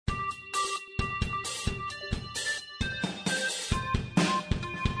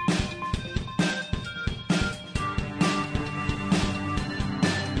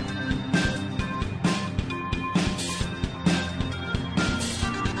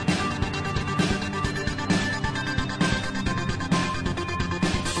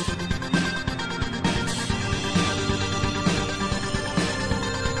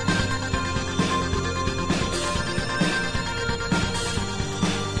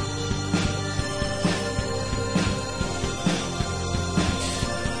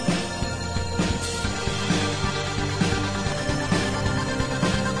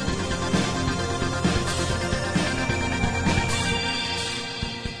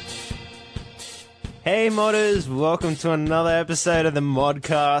Hey modders, welcome to another episode of the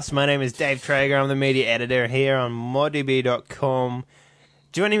Modcast. My name is Dave Traeger, I'm the media editor here on moddb.com.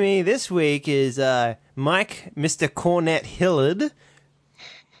 Joining me this week is Mike, Mr. Cornet Hillard.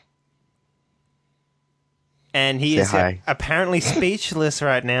 And he is apparently speechless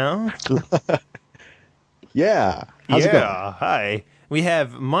right now. Yeah. How's it going? Hi. We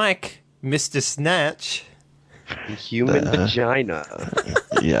have Mike, Mr. Snatch. Human vagina.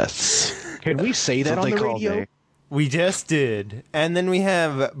 Yes. Can we say that on the radio? We just did. And then we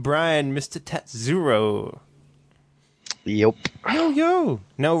have Brian, Mr. Tatsuro. Yep. Yo.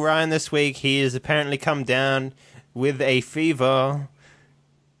 No Ryan this week. He has apparently come down with a fever.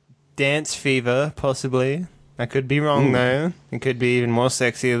 Dance fever, possibly. I could be wrong, though. It could be even more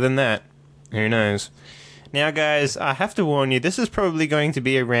sexier than that. Who knows? Now, guys, I have to warn you, this is probably going to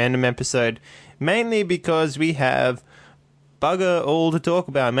be a random episode, mainly because we have bugger all to talk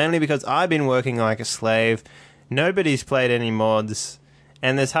about, mainly because I've been working like a slave, nobody's played any mods,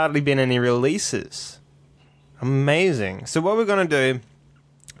 and there's hardly been any releases. Amazing. So what we're going to do,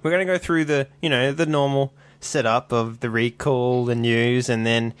 we're going to go through the normal setup of the recall, the news, and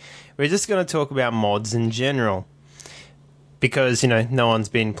then we're just going to talk about mods in general. Because, no one's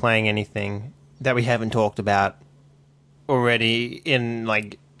been playing anything that we haven't talked about already in,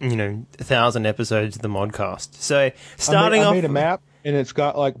 1,000 episodes of the Modcast. So, starting off... I made a map, and it's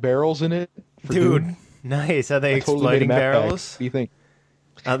got, barrels in it. Dude, nice. Are they exploding barrels? What do you think?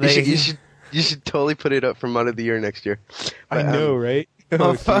 Are they... You should totally put it up for Mod of the Year next year. I know, right?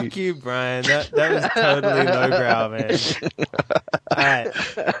 Oh, fuck you, Brian. That was totally lowbrow, man.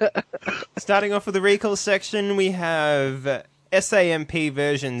 Alright. Starting off with the recall section, we have SAMP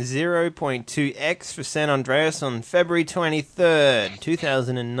version 0.2x for San Andreas on February 23rd,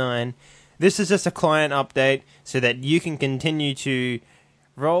 2009. This is just a client update so that you can continue to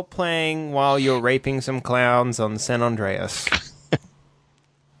role-playing while you're raping some clowns on San Andreas.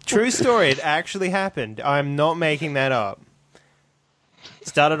 True story, it actually happened. I'm not making that up.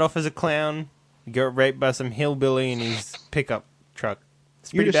 Started off as a clown, got raped by some hillbilly in his pickup truck.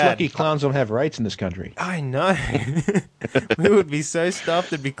 It's You're pretty just bad. lucky clowns don't have rights in this country. I know. We would be so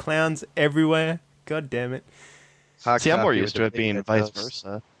stuffed, there'd be clowns everywhere. God damn it. See, I'm more used to it being vice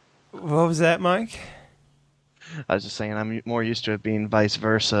versa. What was that, Mike? I was just saying I'm more used to it being vice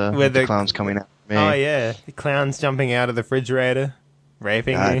versa, With with the the- clowns coming at me. Oh, yeah. The clowns jumping out of the refrigerator,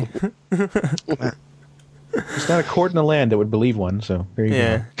 raping me. There's not a court in the land that would believe one, so there you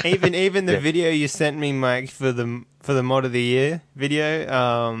Yeah. go. Even the video you sent me, Mike, for the Mod of the Year video,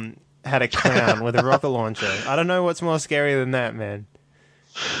 had a clown with a rocket launcher. I don't know what's more scary than that, man.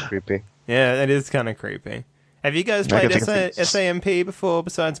 Creepy. Yeah, that is kind of creepy. Have you guys I played can think of SAMP before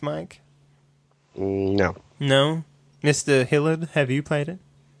besides Mike? No. No? Mr. Hillard, have you played it?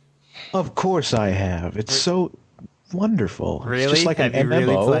 Of course I have. It's so wonderful. Really? It's just like Have an you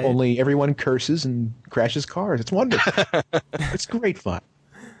really MMO, played? only everyone curses and crashes cars. It's wonderful. It's great fun.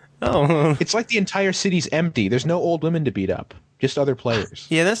 Oh, It's like the entire city's empty. There's no old women to beat up. Just other players.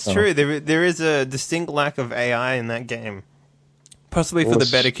 yeah, that's Oh. true. There is a distinct lack of AI in that game. Possibly for Well, the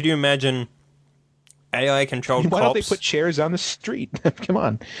it's- better. Could you imagine AI-controlled Why don't they cops? put chairs on the street? Come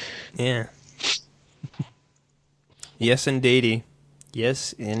on. Yeah. Yes, indeedy.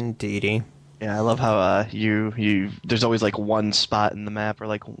 Yes, indeedy. Yeah, I love how you there's always one spot in the map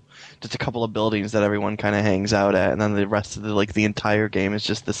or just a couple of buildings that everyone kind of hangs out at, and then the rest of the entire game is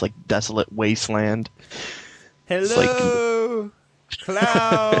just this desolate wasteland. Hello,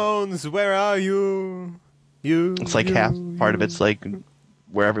 clowns. Where are you? It's half part of it's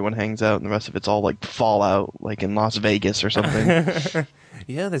where everyone hangs out, and the rest of it's all Fallout, in Las Vegas or something.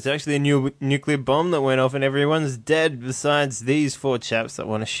 Yeah, there's actually a new nuclear bomb that went off and everyone's dead besides these four chaps that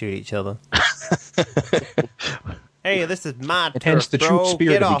want to shoot each other. Hey, this is my And hence turf, the true bro.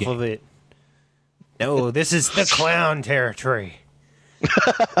 spirit Get of the off game. of it. No, this is the clown territory.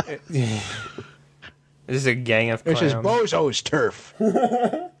 This is a gang of This clowns. is Bozo's turf.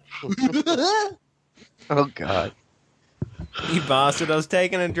 Oh, God. You bastard, I was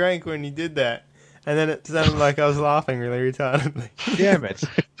taking a drink when you did that. And then it sounded like I was laughing really retardedly. Damn it.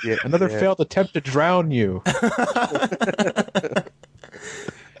 Yeah, Another yeah. failed attempt to drown you.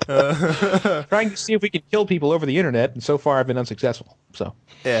 Trying to see if we can kill people over the internet, and so far I've been unsuccessful. So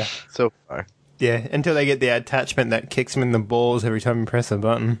Yeah. So far. Yeah, until they get the attachment that kicks them in the balls every time you press a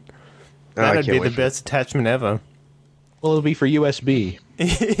button. Oh, I That'd can't be wait the for best attachment ever. well, it'll be for USB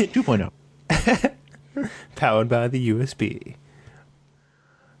 2.0. Powered by the USB.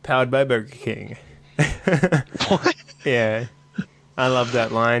 Powered by Burger King. What? Yeah. I love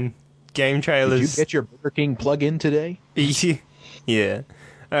that line. Game Did trailers. you get your Burger King plug-in today? Yeah.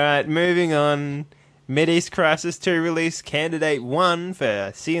 Alright, moving on. Mideast Crisis 2 release candidate 1 for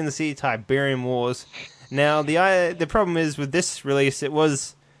CNC Tiberium Wars. Now, the problem is with this release, it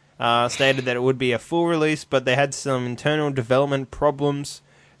was stated that it would be a full release, but they had some internal development problems.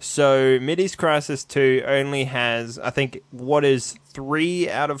 So, Mideast Crisis 2 only has, I think, 3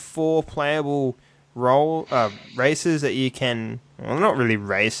 out of 4 playable races that you can... Well, not really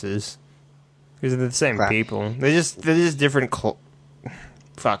races, because they're the same people. They're just different...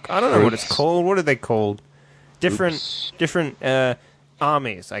 Fuck, I don't know what it's called. What are they called? Different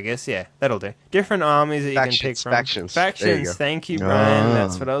armies, I guess. Yeah, that'll do. Different armies that you can pick from. Factions. Factions. Thank you, Brian.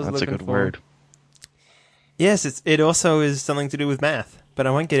 That's what I was looking for. That's a good word. Yes, it also is something to do with math, but I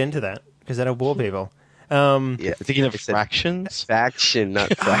won't get into that because that'll bore people. Yeah, I think you never said fractions. faction,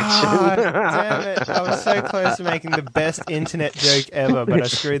 not faction. Damn it! I was so close to making the best internet joke ever, but I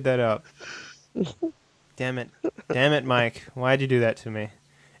screwed that up. Damn it, Mike! Why'd you do that to me?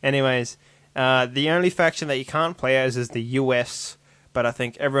 Anyways, the only faction that you can't play as is the US, but I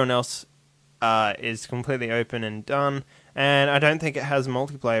think everyone else is completely open and done, and I don't think it has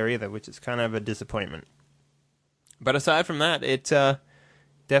multiplayer either, which is kind of a disappointment. But aside from that, it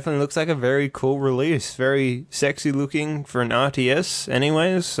definitely looks like a very cool release, very sexy looking for an RTS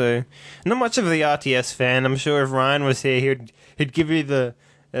anyways, so not much of the RTS fan. I'm sure if Ryan was here, he'd give you the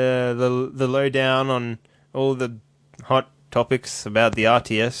lowdown on all the hot topics about the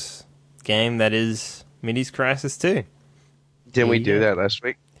RTS game that is Mideast Crisis 2. Didn't we do that last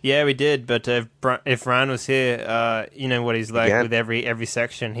week? Yeah, we did, but if Ryan was here, you know what he's like with every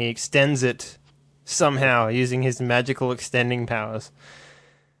section. He extends it somehow using his magical extending powers.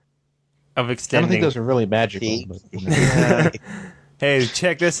 Of extending. I don't think those are really magical. But, you know. Hey,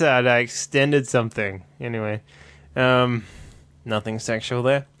 check this out. I extended something. Anyway, nothing sexual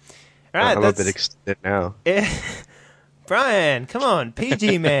there. All right, I'm a bit extended now. Brian, come on,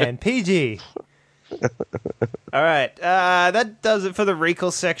 PG man, PG. All right, that does it for the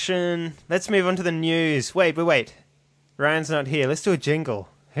recall section. Let's move on to the news. Wait. Ryan's not here. Let's do a jingle.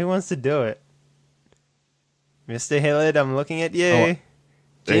 Who wants to do it? Mr. Hillard, I'm looking at you. Oh,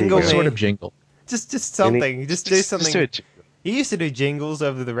 Jingle what me. sort of jingle? Just something. Just do something. Just do it. You used to do jingles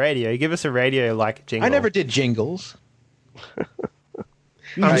over the radio. Give us a radio-like jingle. I never did jingles. All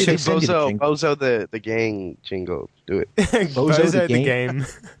right, They send you the jingle. Bozo the gang jingle. Do it. Bozo the the game.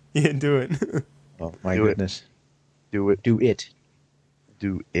 Yeah, do it. Oh my Do it. goodness! Do it. Do it.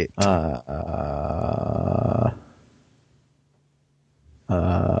 Do it.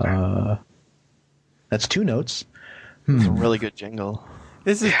 That's 2 notes. It's a really good jingle.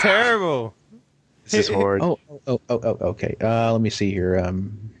 This is terrible. This is hard. Oh, okay. Let me see here.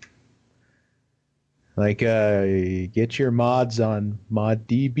 Get your mods on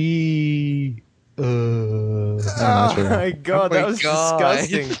ModDB. Oh my god, that was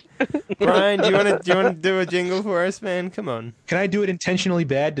disgusting. Brian, do you want to do a jingle for us, man? Come on. Can I do it intentionally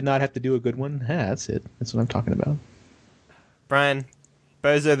bad to not have to do a good one? That's it. That's what I'm talking about. Brian,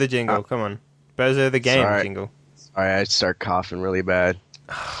 Bozo the jingle. Come on. Bozo the game Sorry. jingle. All right, I'd start coughing really bad.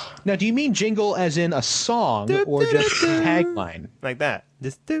 Now, do you mean jingle as in a song or just a tagline? Like that.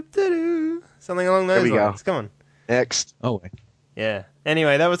 Just doop-da-doo. Something along those There we go. lines. Come on. Next. Oh, Yeah.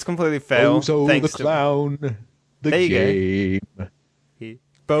 Anyway, that was completely fail. Bozo Thanks the clown, the There you game.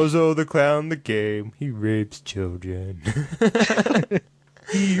 Bozo the clown, the game. He rapes children.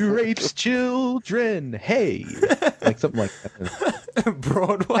 He rapes children. Hey, like something like that.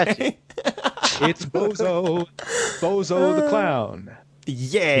 Broadway. It's Bozo the clown.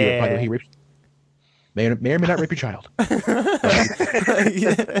 Yeah. By the way, he rapes. May or may not rape your child.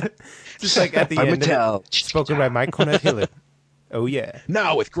 Just like at the I'm end. Mattel. Spoken by Mike Cornett Hillard. Oh yeah.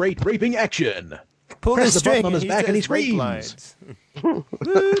 Now with great raping action. Pull Press the the button string on his and back and he says rape screams. lines.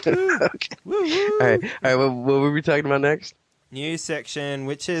 Okay. All right. What were we talking about next? News section,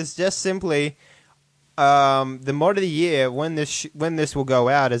 which is just simply the mod of the year when this will go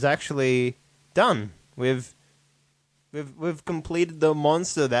out is actually done. We've completed the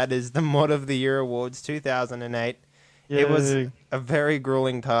monster that is the mod of the year awards 2008. It was a very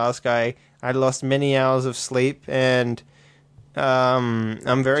grueling task. I lost many hours of sleep and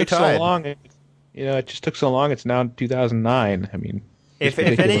I'm very It took tired. so long. It just took so long. It's now 2009. I mean, If it's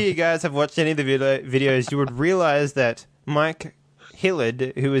any of ridiculous. you guys have watched any of the videos, you would realize that Mike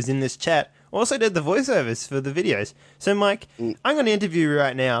Hillard, who is in this chat, also did the voiceovers for the videos. So, Mike, I'm going to interview you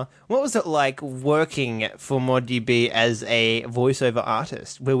right now. What was it like working for ModDB as a voiceover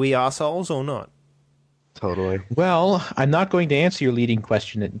artist? Were we assholes or not? Totally. Well, I'm not going to answer your leading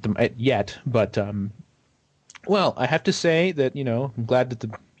question yet, but well, I have to say that I'm glad that the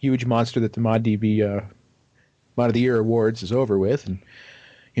huge monster that the ModDB Mod of the Year awards is over with, and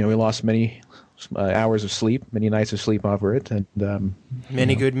we lost many hours of sleep, many nights of sleep over it, and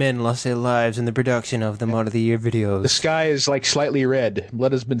Many good men lost their lives in the production of the Mod of the Year videos. the sky is like slightly red.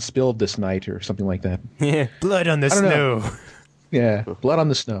 Blood has been spilled this night, or something like that. Yeah, blood on the I don't know. snow. Yeah, blood on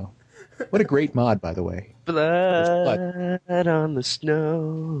the snow. What a great mod, by the way. Blood on the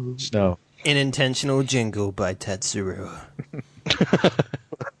snow. Snow. An intentional jingle by Tatsuro.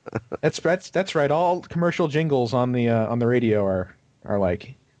 That's right. All commercial jingles on the radio are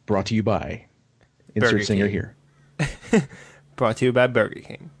like brought to you by insert Burger singer King. here. Brought to you by Burger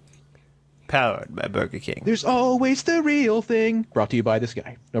King. Powered by Burger King. There's always the real thing. Brought to you by this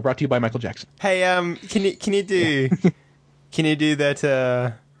guy. No, brought to you by Michael Jackson. Hey, can you do can you do that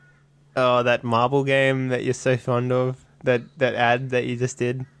that marble game that you're so fond of? That ad that you just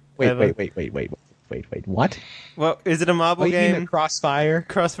did? Wait. What? Well, is it a marble Oh, you mean game? the Crossfire?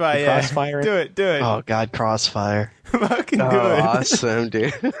 Crossfire, The yeah. Crossfire? Do it. Oh God, Crossfire. Fucking do Oh, it. awesome,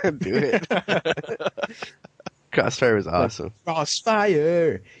 dude. Do it. Crossfire was awesome.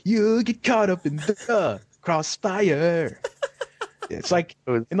 Crossfire. You get caught up in the crossfire. It's like,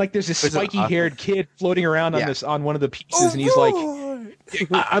 and like there's this it was an spiky-haired kid floating around Yeah. on one of the pieces, and he's like,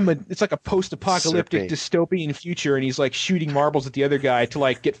 it's like a post-apocalyptic dystopian future, and he's like shooting marbles at the other guy to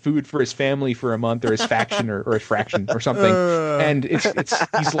like get food for his family for a month, or his faction, or his fraction, or something. And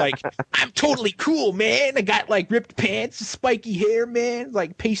he's like, I'm totally cool, man. I got like ripped pants, spiky hair, man,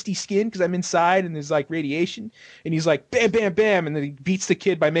 like pasty skin because I'm inside, and there's like radiation. And he's like, bam, bam, bam, and then he beats the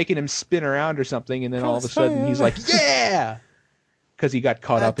kid by making him spin around or something, and then all of a sudden he's like, yeah. Because he got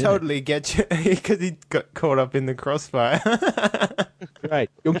caught up in totally get you because he got caught up in the crossfire. it. Right.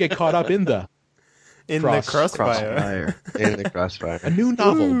 Don't get caught up in the In Cross- the crossfire. Crossfire. In the Crossfire. a new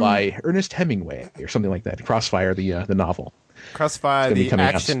novel by Ernest Hemingway or something like that. Crossfire, the novel. Crossfire, It's gonna be the coming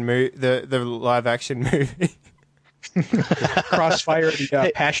out action movie, the live action movie. Crossfire,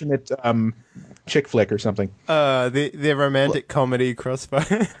 the passionate chick flick or something. The romantic comedy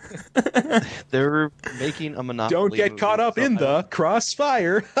Crossfire. They're making a Monopoly. Don't get movie, caught up so in I- the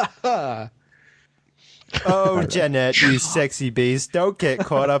crossfire. Oh, Jeanette, you sexy beast! Don't get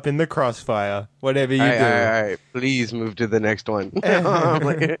caught up in the crossfire. Whatever you All do. right, all right. Please move to the next one.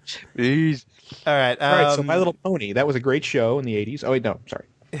 Please. All right. All right, so My Little Pony. That was a great show in the 80s. Oh, wait, no, sorry.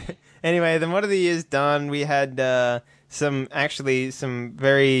 Anyway, the Mod of the Year's done. We had some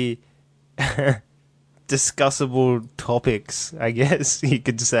very discussable topics, I guess you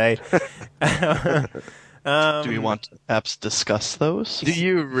could say. Do we want to perhaps discuss those? Do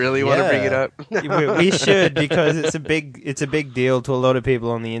you really want to bring it up? we should, because it's a big deal to a lot of people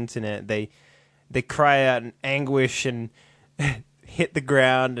on the internet. They cry out in anguish and hit the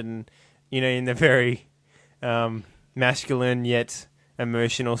ground, and in the very masculine yet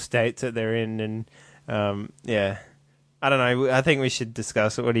emotional states that they're in, and I don't know. I think we should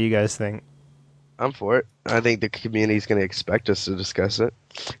discuss it. What do you guys think? I'm for it. I think the community's going to expect us to discuss it,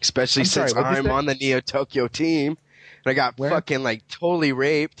 especially I'm sorry, since what'd you I'm say? on the Neo Tokyo team and I got Where? fucking like totally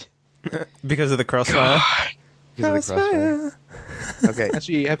raped Because of the crossfire. because of the crossfire. Okay, That's what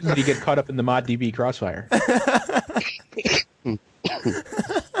you happen when you get caught up in the ModDB crossfire.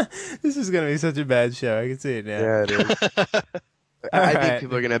 This is going to be such a bad show. I can see it now. yeah, it is. I Alright. think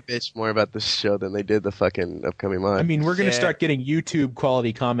people are gonna bitch more about this show than they did the fucking upcoming mod. I mean, we're going to Yeah. start getting YouTube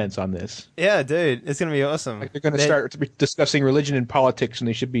quality comments on this. Yeah, dude, it's going to be awesome. Like they're going to start discussing religion and politics, and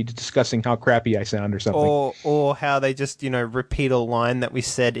they should be discussing how crappy I sound or something. Or how they just, repeat a line that we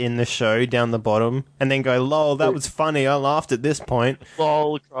said in the show down the bottom and then go, lol, that was funny. I laughed at this point.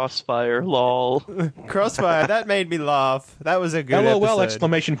 Lol, Crossfire, lol. Crossfire, that made me laugh. That was a good LOL! episode.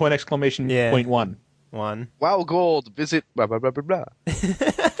 Exclamation Yeah. point one. One. wow, gold. Visit blah blah blah blah blah.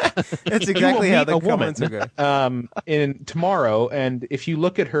 That's exactly You will how the meet a woman, comments will go. in tomorrow, and if you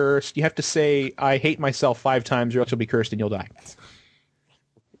look at her, you have to say, "I hate myself" 5 times, or else you'll be cursed and you'll die.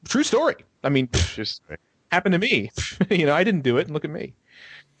 True story. I mean, Just happened to me. I didn't do it, and look at me.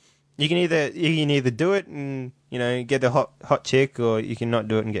 You can either do it and, get the hot chick, or you can not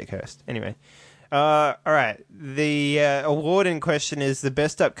do it and get cursed. Anyway. All right. The award in question is the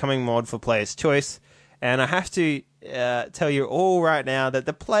best upcoming mod for Player's Choice. And I have to tell you all right now that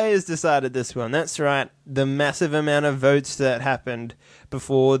the players decided this one. That's right. The massive amount of votes that happened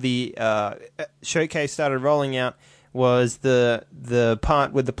before the showcase started rolling out was the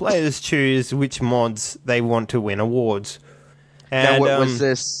part where the players choose which mods they want to win awards. now, And, what was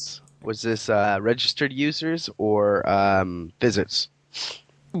this? Was this registered users or visits?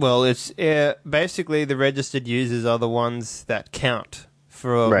 Well, it's basically the registered users are the ones that count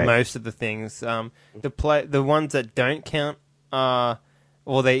for Right. most of the things. The ones that don't count are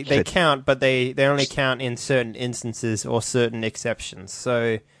Or they count, but they only count in certain instances or certain exceptions.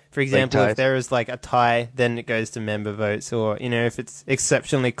 So, for example, if there is like a tie, then it goes to member votes. Or, if it's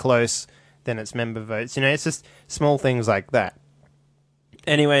exceptionally close, then it's member votes. It's just small things like that.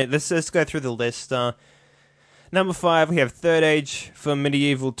 Anyway, let's go through the list. Number 5, we have Third Age for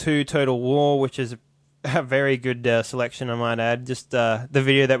Medieval 2 Total War, which is a very good selection, I might add. Just the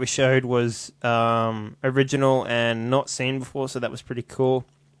video that we showed was original and not seen before, so that was pretty cool.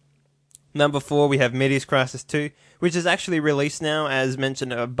 Number 4, we have Middies Crisis 2, which is actually released now, as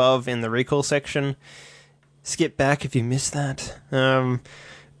mentioned above in the recall section. Skip back if you missed that.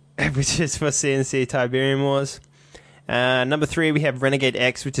 Which is for CNC Tiberium Wars. Number 3, we have Renegade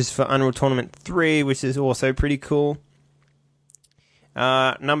X, which is for Unreal Tournament 3, which is also pretty cool.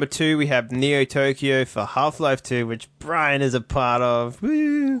 Number 2, we have Neo Tokyo for Half-Life 2, which Brian is a part of.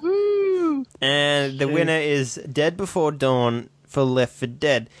 Woo! Woo! And the winner is Dead Before Dawn for Left 4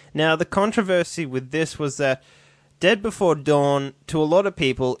 Dead. Now, the controversy with this was that Dead Before Dawn, to a lot of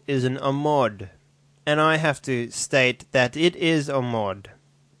people, is a mod. And I have to state that it is a mod.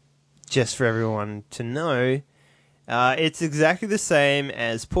 Just for everyone to know. It's exactly the same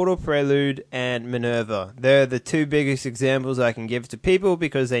as Portal Prelude and Minerva. They're the two biggest examples I can give to people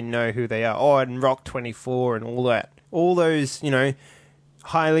because they know who they are. Oh, and Rock 24 and all that. All those,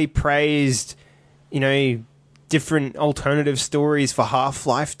 highly praised, different alternative stories for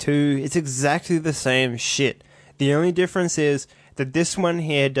Half-Life 2. It's exactly the same shit. The only difference is that this one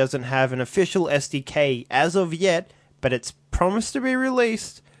here doesn't have an official SDK as of yet, but it's promised to be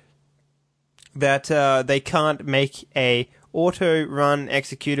released. That they can't make a auto-run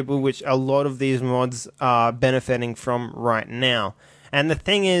executable, which a lot of these mods are benefiting from right now. And the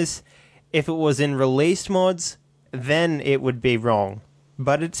thing is, if it was in released mods, then it would be wrong.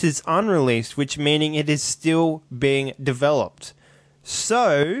 But it is unreleased, which meaning it is still being developed.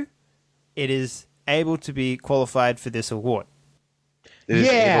 So, it is able to be qualified for this award. It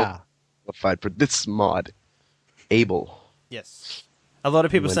is qualified for this mod. Able. Yes. A lot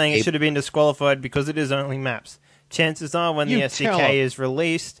of people saying it should have been disqualified because it is only maps. Chances are when the SDK is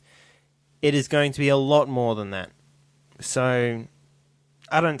released, it is going to be a lot more than that. So,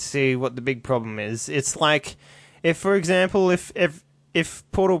 I don't see what the big problem is. It's like, if, for example, if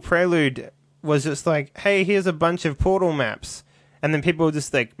Portal Prelude was just like, hey, here's a bunch of Portal maps, and then people would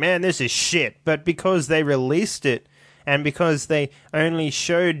just think, man, this is shit. But because they released it, and because they only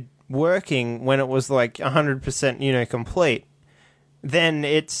showed working when it was like 100%, complete, then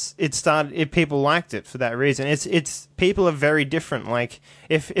people liked it for that reason. It's people are very different. Like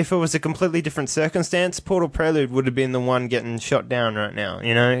if it was a completely different circumstance, Portal Prelude would have been the one getting shot down right now.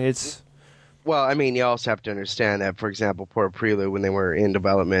 It's. Well, I mean, you also have to understand that, for example, Portal Prelude, when they were in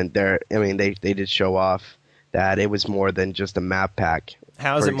development, they did show off that it was more than just a map pack.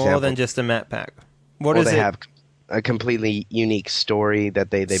 How is it more than just a map pack? They have a completely unique story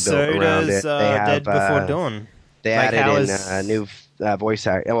that they built around it. They have Dead Before Dawn. They added in new voice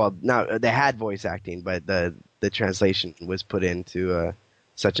acting. Well, no, they had voice acting, but the translation was put into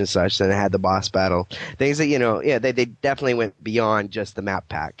such and such. Then it had the boss battle. Things that they definitely went beyond just the map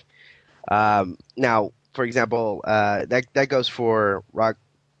pack. Now, for example, that goes for Rock.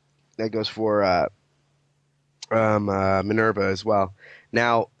 That goes for Minerva as well.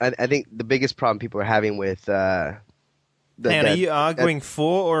 Now, I think the biggest problem people are having with are you arguing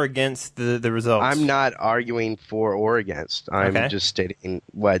for or against the results? I'm not arguing for or against. I'm just stating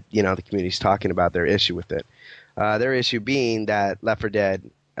what the community's talking about, their issue with it. Their issue being that Left 4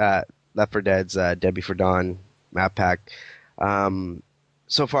 Dead's Dead Before Dawn map pack.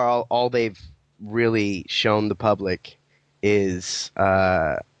 So far, all they've really shown the public is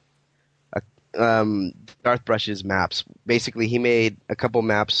Darth Brush's maps. Basically, he made a couple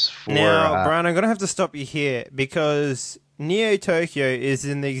maps for. Now, Brian, I'm gonna have to stop you here because Neo Tokyo is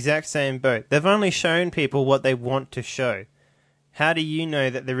in the exact same boat. They've only shown people what they want to show. How do you know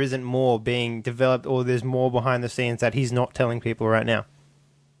that there isn't more being developed or there's more behind the scenes that he's not telling people right now?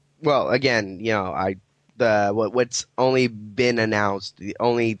 Well, again, what's only been announced, the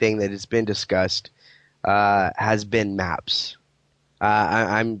only thing that has been discussed, has been maps.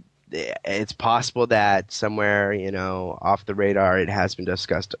 It's possible that somewhere, off the radar, it has been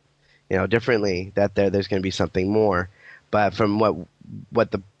discussed, differently, that there's going to be something more. But from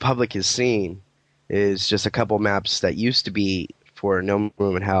what the public has seen is just a couple maps that used to be for No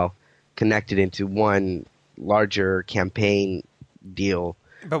Room in Hell connected into one larger campaign deal.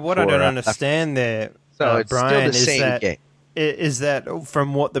 But what I don't understand there, it's Brian, still the same game. Is that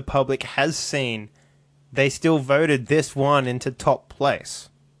from what the public has seen, they still voted this one into top place.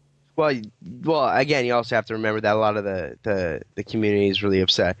 Well, again, you also have to remember that a lot of the community is really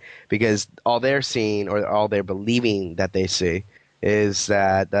upset because all they're seeing or all they're believing that they see is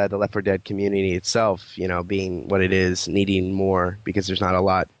that the Left 4 Dead community itself, being what it is, needing more because there's not a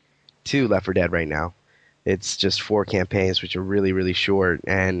lot to Left 4 Dead right now. It's just 4 campaigns, which are really, really short,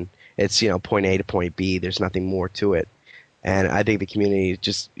 and it's, point A to point B. There's nothing more to it. And I think the community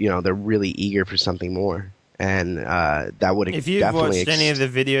just, they're really eager for something more. And that would if you've definitely watched any of the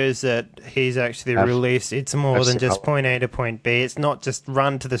videos that he's actually released, it's more than just point A to point B. It's not just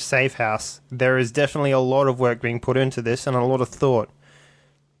run to the safe house. There is definitely a lot of work being put into this and a lot of thought.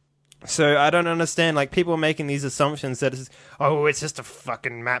 So I don't understand, like, people making these assumptions that it's just a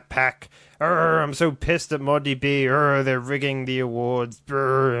fucking map pack. I'm so pissed at ModDB. They're rigging the awards.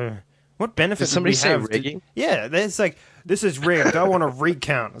 What benefit Did somebody do we have? say rigging? Yeah, it's like, this is rigged. I want a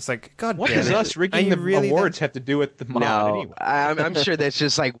recount. It's like, God what damn does it. us rigging the really awards have to do with the mod No, anyway? I'm sure that's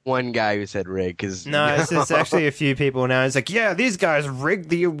just like one guy who said rig. Cause, No, it's actually a few people now. It's like, yeah, these guys rigged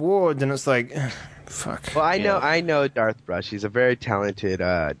the awards, and it's like, fuck. Well, I know Darth Brush. He's a very talented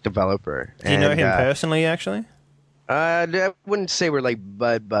developer. Do you know him personally, actually? I wouldn't say we're like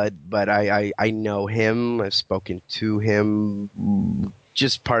bud, but I know him. I've spoken to him.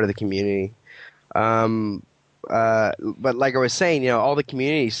 Just part of the community. But like I was saying, all the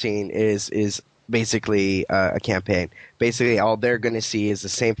community scene is basically a campaign. Basically, all they're going to see is the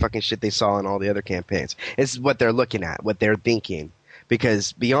same fucking shit they saw in all the other campaigns. It's what they're looking at, what they're thinking.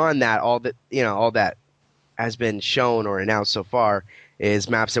 Because beyond that, all that has been shown or announced so far is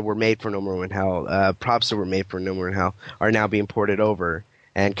maps that were made for No More in Hell, props that were made for No More in Hell are now being ported over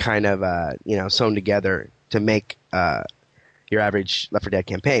and kind of sewn together to make your average Left 4 Dead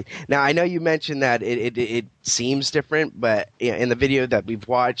campaign. Now, I know you mentioned that it seems different, but in the video that we've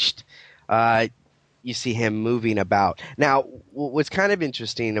watched, you see him moving about. Now, what's kind of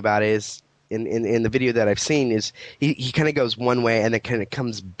interesting about it is, in the video that I've seen, is he kind of goes one way and then kind of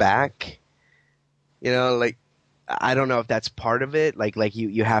comes back. Like, I don't know if that's part of it. Like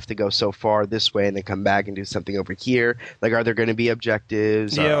you have to go so far this way and then come back and do something over here. Like, are there going to be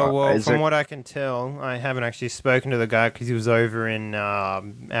objectives? Yeah, well, from what I can tell, I haven't actually spoken to the guy because he was over in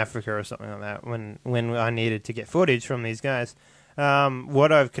Africa or something like that when I needed to get footage from these guys.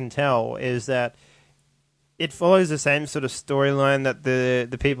 What I can tell is that it follows the same sort of storyline that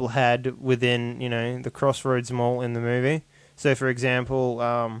the people had within, the Crossroads Mall in the movie. So, for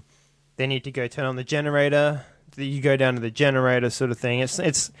example, they need to go turn on the generator. You go down to the generator, sort of thing.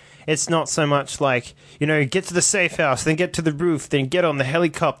 It's not so much like, get to the safe house, then get to the roof, then get on the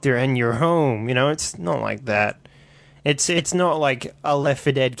helicopter, and you're home. It's not like that. It's not like a Left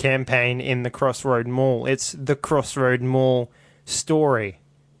 4 Dead campaign in the Crossroad Mall. It's the Crossroad Mall story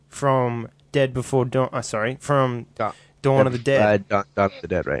from Dead Before Dawn. From Dawn of the Dead. Dawn of the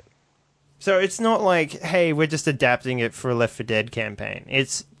Dead, right? So it's not like, hey, we're just adapting it for a Left 4 Dead campaign.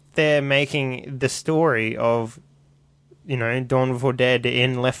 They're making the story of, Dawn Before Dead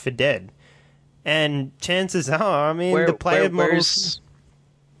in Left 4 Dead. And chances are, the player models...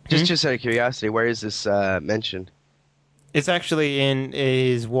 Just out of curiosity, where is this mentioned? It's actually in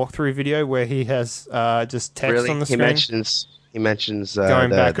his walkthrough video where he has just text really? on the screen. He mentions going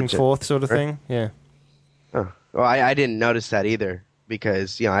back and forth sort of thing, yeah. Oh. Well, I didn't notice that either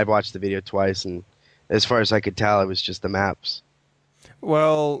because, I've watched the video twice and as far as I could tell, it was just the maps.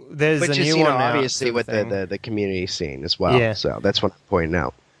 Well, there's a new one obviously out, with the community scene as well. Yeah. So that's what I'm pointing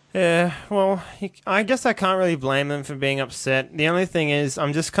out. Yeah, well, I guess I can't really blame them for being upset. The only thing is,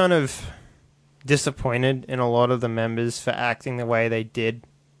 I'm just kind of disappointed in a lot of the members for acting the way they did.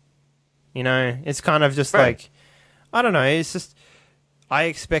 It's kind of just like, I don't know, it's just, I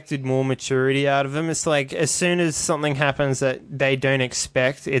expected more maturity out of them. It's like, as soon as something happens that they don't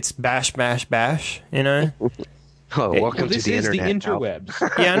expect, it's bash, bash, bash, Oh, welcome to the internet. This is the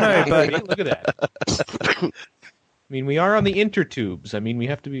interwebs. Yeah, I know, but... Look at that. We are on the intertubes. We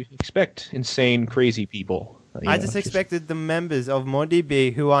have to expect insane, crazy people. I just expected the members of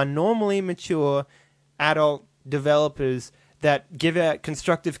ModDB, who are normally mature, adult developers that give out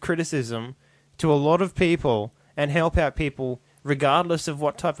constructive criticism to a lot of people and help out people regardless of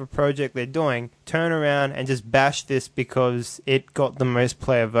what type of project they're doing, turn around and just bash this because it got the most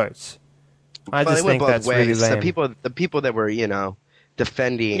player votes. I just think that's really lame. The people that were,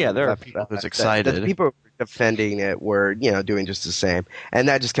 defending... Yeah, there are people who's excited. The people defending it were, doing just the same. And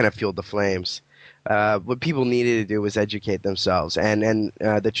that just kind of fueled the flames. What people needed to do was educate themselves. And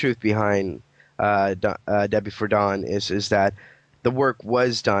the truth behind Dead Before Dawn is that the work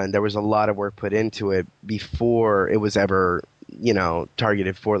was done. There was a lot of work put into it before it was ever,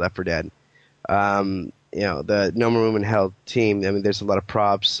 targeted for Left 4 Dead. the No More Room in Hell team. I mean, there's a lot of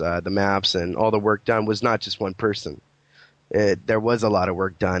props, the maps, and all the work done was not just one person. There was a lot of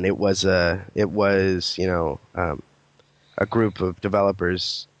work done. It was a group of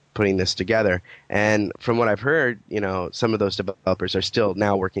developers putting this together. And from what I've heard, some of those developers are still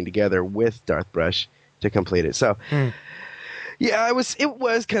now working together with Darth Brush to complete it. So, yeah, it was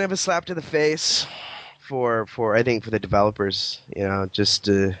kind of a slap to the face for I think for the developers, just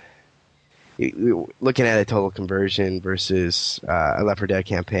looking at a total conversion versus a Left 4 Dead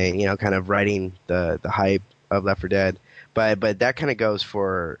campaign, kind of riding the hype of Left 4 Dead. But that kind of goes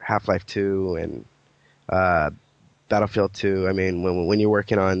for Half-Life 2 and Battlefield 2. I mean, when you're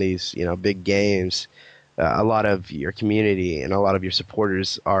working on these, big games, a lot of your community and a lot of your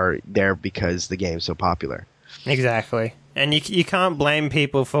supporters are there because the game's so popular. Exactly. And you can't blame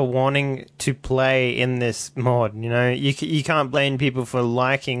people for wanting to play in this mod, You can't blame people for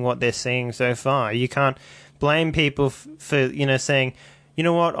liking what they're seeing so far. You can't blame people for, saying, you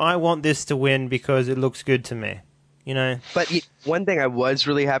know what, I want this to win because it looks good to me, But one thing I was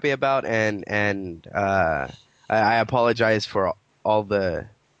really happy about, and I apologize for all the,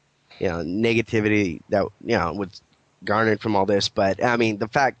 negativity that, was garnered from all this. But, I mean, the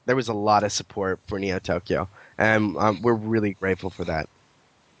fact there was a lot of support for Neo Tokyo. And we're really grateful for that.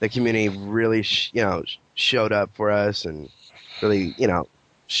 The community really, showed up for us and really,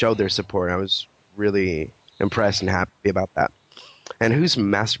 showed their support. I was really impressed and happy about that. And who's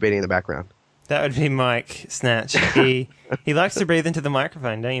masturbating in the background? That would be Mike Snatch. He likes to breathe into the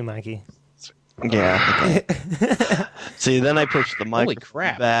microphone, don't you, Mikey? Yeah. See, then I push the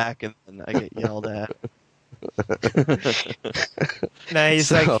microphone back, and then I get yelled at. No,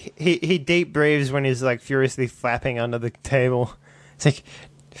 he's like he deep breathes when he's like furiously flapping under the table. It's like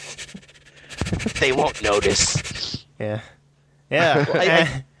they won't notice. Yeah. Well,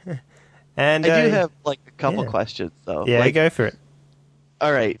 and I do have like a couple questions though. Yeah, go for it.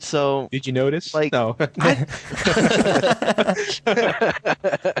 All right, so did you notice? Like, no.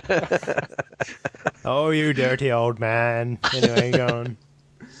 Oh, you dirty old man. Anyway, go on.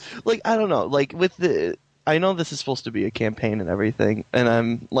 Like, I don't know. Like I know this is supposed to be a campaign and everything, and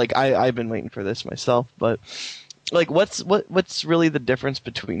I'm like, I've been waiting for this myself. But like, what's really the difference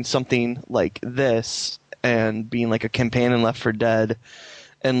between something like this and being like a campaign in Left 4 Dead,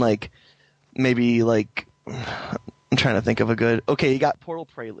 and like maybe like I'm trying to think of a good. Okay, you got Portal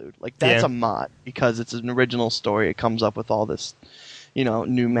Prelude. Like that's a mod because it's an original story. It comes up with all this,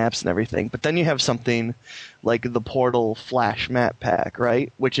 new maps and everything. But then you have something like the Portal Flash map pack,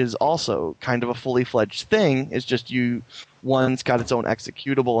 right? Which is also kind of a fully fledged thing. It's just one's got its own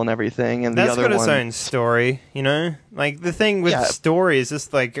executable and everything, and that's the other got its own story. Like the thing with story is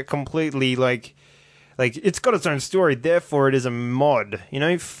just like a completely like it's got its own story. Therefore, it is a mod.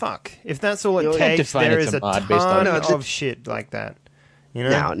 Fuck. If that's all it takes, there is a ton of shit like that.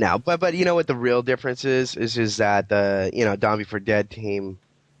 Now, but you know what the real difference is that the Dawn Before Dead team,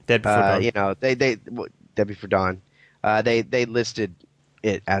 Dead Before Dawn. Dead Before Dawn, they listed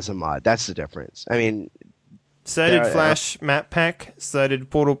it as a mod. That's the difference. I mean, so did Flash Map Pack. So did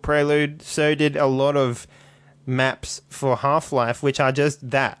Portal Prelude. So did a lot of maps for Half-Life, which are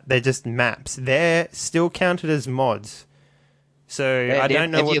just that. They're just maps. They're still counted as mods. So I don't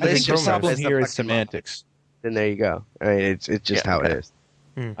know what the problem here is semantics. Then there you go. I mean, it's just how it is.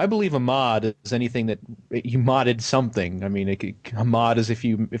 I believe a mod is anything that you modded something. I mean, a mod is if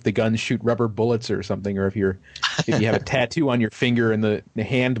the guns shoot rubber bullets or something, or if you have a tattoo on your finger in the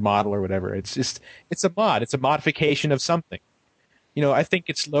hand model or whatever. It's a mod. It's a modification of something. I think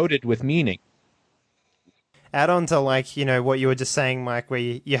it's loaded with meaning. Add on to what you were just saying, Mike, where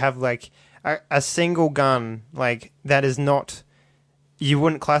you have like a single gun, like that is not. You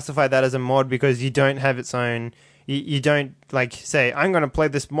wouldn't classify that as a mod because you don't have its own. You don't like say I'm going to play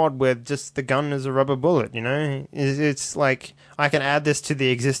this mod where just the gun is a rubber bullet. It's like I can add this to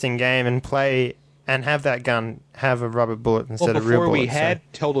the existing game and play and have that gun have a rubber bullet instead of real bullets. Before we had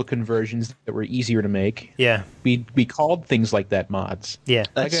total conversions that were easier to make, we called things like that mods. Yeah,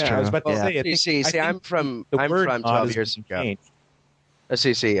 that's true. I was about to say. See, I'm from 12 years ago.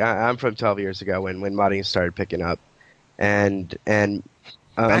 I'm from 12 years ago when modding started picking up, and a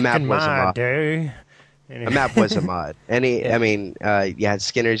map was a mod. Day. A map was a mod. I mean, you had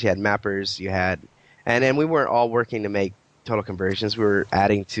skinners, you had mappers, and we weren't all working to make total conversions. We were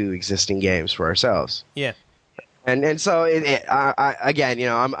adding to existing games for ourselves. Yeah. And so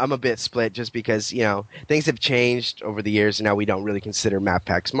again, I'm a bit split just because things have changed over the years, and now we don't really consider map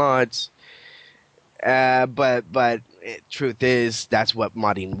packs mods. But truth is, that's what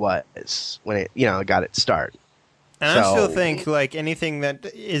modding was when it got its start. And I still think like anything that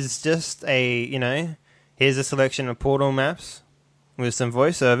is just a here's a selection of Portal maps with some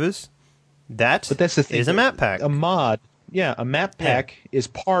voiceovers. But that's the thing. Is a map pack. A mod. Yeah, a map pack is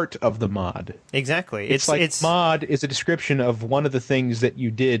part of the mod. Exactly. It's mod is a description of one of the things that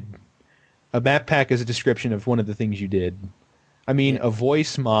you did. A map pack is a description of one of the things you did. I mean, a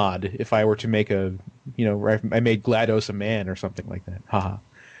voice mod, if I were to make I made GLaDOS a man or something like that. Haha.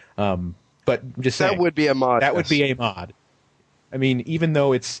 But I'm just saying. That would be a mod. That would be a mod. I mean, even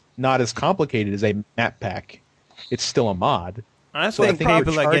though it's not as complicated as a map pack, it's still a mod. I think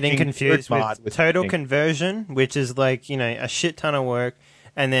people are getting confused with total conversion, which is like, a shit ton of work,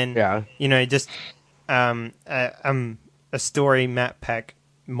 and then, just a story map pack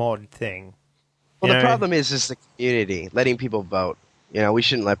mod thing. Well, the problem is the community letting people vote. We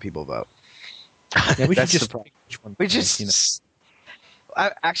shouldn't let people vote. Yeah, we That's should the problem.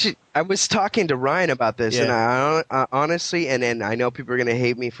 I was talking to Ryan about this, and I honestly, and I know people are going to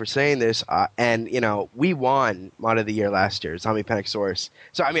hate me for saying this, and we won Mod of the Year last year, Zombie Panic Source.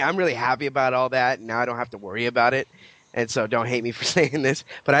 So I mean, I'm really happy about all that. Now I don't have to worry about it, and so don't hate me for saying this.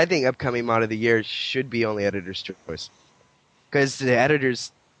 But I think upcoming Mod of the Year should be only editor's choice, because the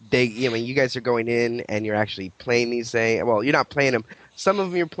editors, you guys are going in and you're actually playing these things. Well, you're not playing them. Some of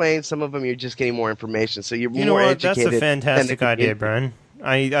them you're playing, some of them you're just getting more information. So you're more educated. That's a fantastic idea, Brian.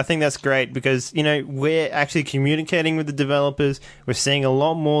 I think that's great because, we're actually communicating with the developers. We're seeing a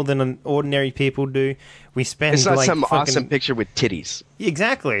lot more than ordinary people do. We spend It's not some awesome picture with titties.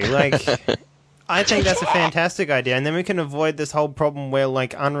 Exactly. I think that's a fantastic idea. And then we can avoid this whole problem where,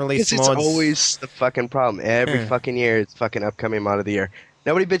 unreleased mods... It's always the fucking problem. Every fucking year, it's fucking upcoming Mod of the Year.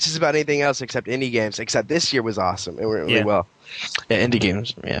 Nobody bitches about anything else except indie games, except this year was awesome. It went really well. Yeah, indie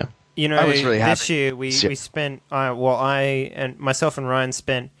games, yeah. I was really happy. This year we spent, I and myself and Ryan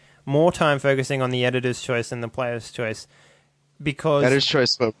spent more time focusing on the editor's choice than the player's choice because editor's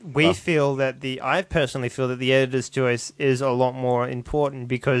choice. I personally feel that the editor's choice is a lot more important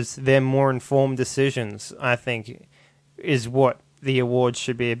because they're more informed decisions, I think, is what the awards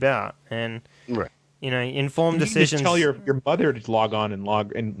should be about. And, informed decisions. You can just tell your mother to log on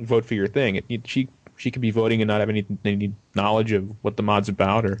and vote for your thing. She could be voting and not have any knowledge of what the mod's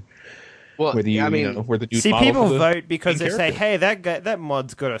about or whether where the dude. See, people vote because they say, "Hey, that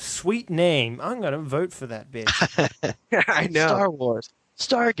mod's got a sweet name. I'm gonna vote for that bitch." I know. Star Wars,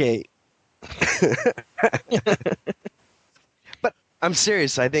 Stargate. But I'm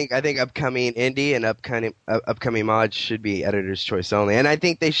serious. I think upcoming indie and upcoming mods should be editor's choice only, and I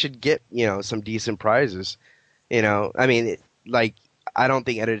think they should get some decent prizes. I don't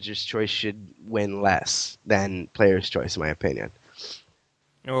think editor's choice should win less than player's choice, in my opinion.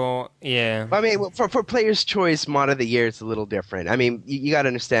 Well, yeah. I mean, for player's choice, Mod of the Year, it's a little different. I mean, you got to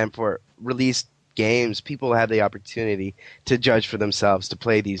understand, for released games, people have the opportunity to judge for themselves, to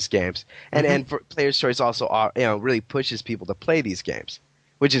play these games. And for player's choice also, really pushes people to play these games,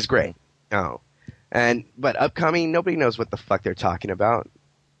 which is great. But upcoming, nobody knows what the fuck they're talking about.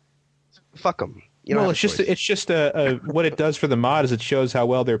 Fuck them. It's just what it does for the mod is it shows how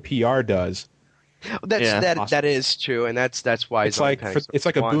well their PR does. That is true, and that's why it's like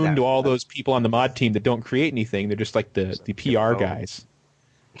a boon to all those people on the mod team that don't create anything. They're just like the PR guys.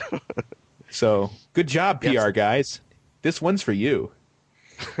 So good job, PR guys. This one's for you.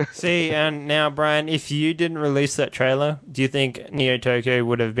 See, and now, Brian, if you didn't release that trailer, do you think Neo Tokyo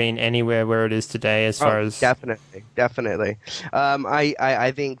would have been anywhere where it is today? As far as definitely.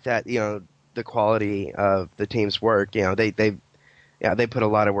 I think that the quality of the team's work, they put a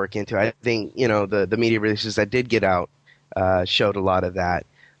lot of work into it. I think, the media releases that did get out showed a lot of that.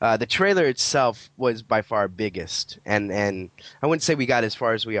 The trailer itself was by far biggest, and I wouldn't say we got as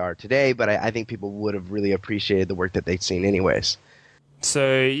far as we are today, but I think people would have really appreciated the work that they'd seen anyways.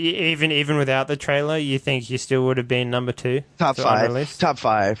 So even without the trailer, you think you still would have been number 2? Top 5. Top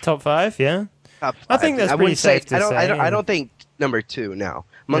 5. Top 5, yeah? Top 5. I think that's pretty safe to say. I don't think number 2 now.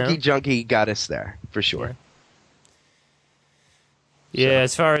 Monkey Junkie got us there, for sure. Yeah,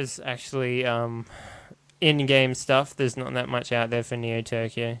 as far as actually in-game stuff, there's not that much out there for Neo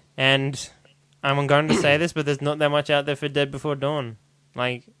Tokyo. And I'm going to say this, but there's not that much out there for Dead Before Dawn.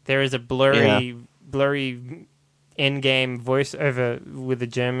 There is a blurry in-game voiceover with a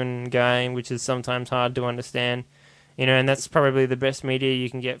German guy, which is sometimes hard to understand. And that's probably the best media you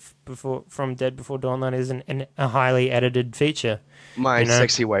can get from Dead Before Dawn. That is a highly edited feature. My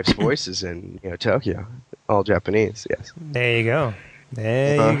sexy wife's voice is in Tokyo, all Japanese. Yes. There you go.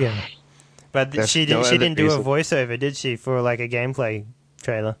 There you go. But she didn't do a voiceover, did she, for a gameplay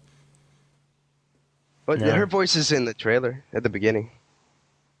trailer? But her voice is in the trailer at the beginning.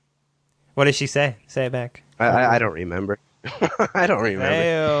 What did she say? Say it back. I don't remember. I don't remember.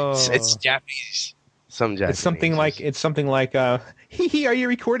 Hey-o. It's Japanese. Some Japanese. It's something like hee hee. Are you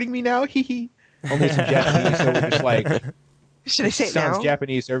recording me now? Hee hee. Only some Japanese, so we're just like Should I say it now? sounds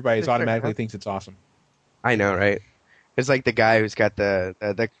Japanese. So everybody Sure. automatically thinks it's awesome. I know, right? It's like the guy who's got the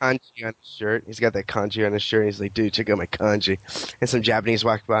kanji on his shirt. He's got that kanji on his shirt. And he's like, dude, check out my kanji. And some Japanese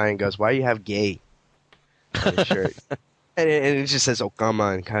walks by and goes, why do you have gay on your shirt? and it just says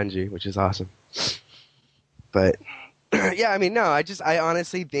Okama in kanji, which is awesome. But yeah, I mean, no, I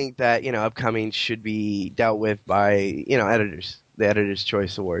honestly think that, upcoming should be dealt with by, editors, the Editor's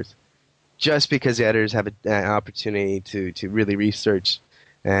Choice Awards. Just because the editors have an opportunity to really research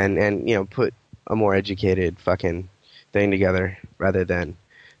and put a more educated fucking thing together rather than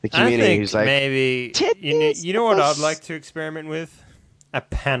the community I think who's like, maybe you know what I'd like to experiment with? A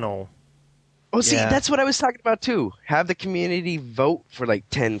panel. oh, see, Yeah. that's what I was talking about too. Have the community vote for like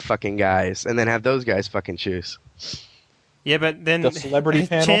 10 fucking guys and then have those guys fucking choose. Yeah, but then The celebrity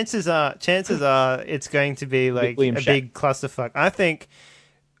panel? chances are it's going to be like William a Shatner. big clusterfuck. I think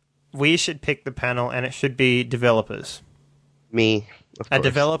we should pick the panel, and it should be developers. Me, of A course.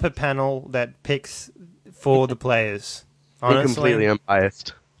 developer panel that picks for the players. I'm Honestly, completely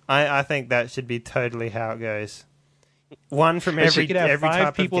unbiased. I think that should be totally how it goes. One from So you every could have every 5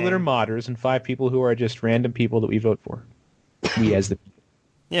 type people of that are game. modders and 5 people who are just random people that we vote for. We as the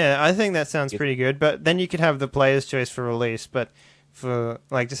Yeah, I think that sounds pretty good. But then you could have the player's choice for release, but for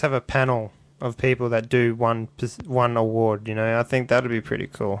like just have a panel of people that do one award. I think that'd be pretty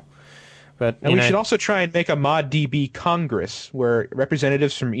cool. But And we should also try and make a ModDB Congress where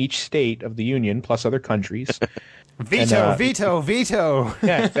representatives from each state of the Union plus other countries. veto.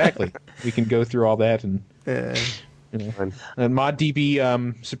 Yeah, exactly. We can go through all that and Fun. a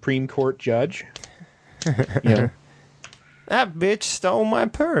ModDB Supreme Court judge. That bitch stole my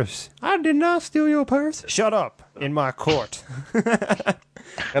purse. I did not steal your purse. Shut up in my court. I'd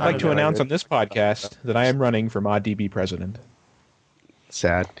like to announce on this podcast that I am running for ModDB president.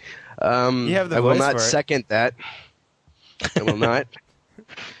 Sad. You have the I will voice not for it. second that. I will not.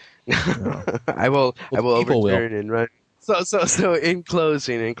 I will people will. overturn and run. So in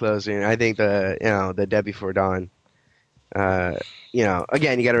closing, I think the Dead Before Dawn. Again, you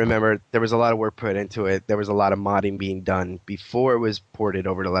got to remember there was a lot of work put into it. There was a lot of modding being done before it was ported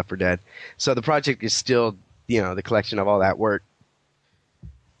over to Left 4 Dead. So the project is still, the collection of all that work.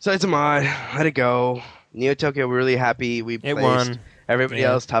 So it's a mod. Let it go. Neo Tokyo, we're really happy we It placed. won. Everybody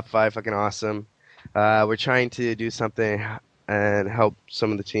Yeah. else, top 5, fucking awesome. We're trying to do something and help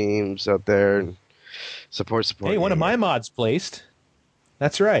some of the teams out there and support. Hey, one of my mods placed.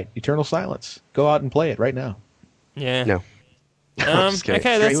 That's right, Eternal Silence. Go out and play it right now. Yeah. No. I'm just kidding.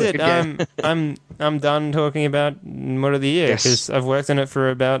 Okay, that's Great it. work again. I'm done talking about Mod of the Year Yes. because I've worked on it for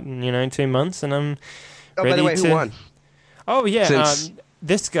about 2 months, and I'm Oh, ready by the way, to. who won? Oh yeah, Since-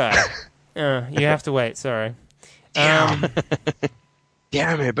 this guy. You have to wait. Sorry. Damn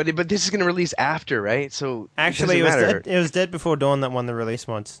it! But this is going to release after, right? So Actually, it doesn't it was Dead Before Dawn that won the release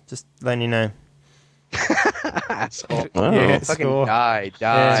mods. Just letting you know. Asshole. Yeah, Fucking score. die.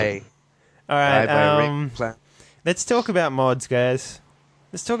 All right. Die by a rape plan. Let's talk about mods, guys.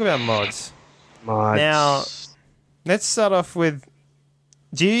 Let's talk about mods. Mods. Now, let's start off with: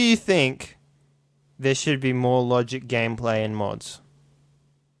 do you think there should be more logic gameplay in mods?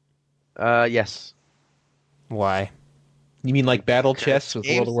 Yes. Why? You mean like battle chess with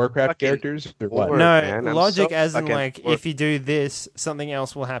game's World of Warcraft fucking characters? Or what? over. No, man. I'm logic so as in fucking like bored. if you do this, something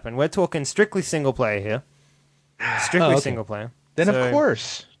else will happen. We're talking strictly single player here. Strictly okay. single player. Then So- of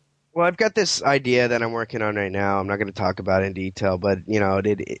course. Well, I've got this idea that I'm working on right now. I'm not going to talk about it in detail, but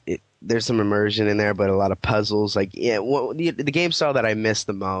there's some immersion in there, but a lot of puzzles. Like, the game style that I miss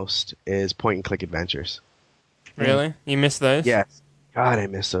the most is point and click adventures. Really? You missed those? Yes. God, I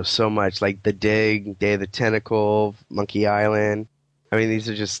miss those so much. Like The Dig, Day of the Tentacle, Monkey Island. I mean, these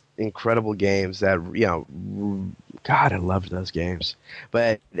are just incredible games that, God, I loved those games.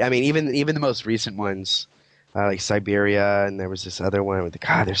 But, I mean, even the most recent ones, like Siberia, and there was this other one with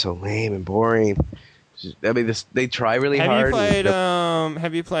they're so lame and boring. I mean, they try really Have hard. you played? and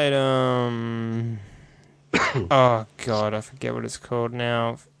Have you played? Oh God, I forget what it's called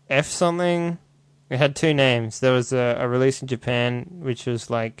now. F something. It had 2 names. There was a release in Japan, which was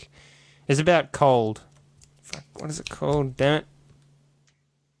like, it's about cold. Fuck, what is it called? Damn it!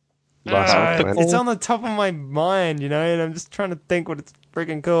 Lost Planet. It's on the top of my mind, and I'm just trying to think what it's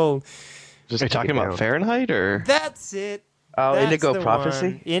freaking called. Just Are you talking take it about down. Fahrenheit or? That's it. Oh, That's Indigo the Prophecy?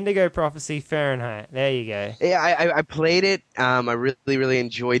 one. Indigo Prophecy Fahrenheit. There you go. Yeah, I played it. I really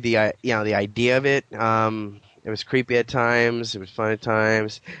enjoyed the idea of it. It was creepy at times. It was fun at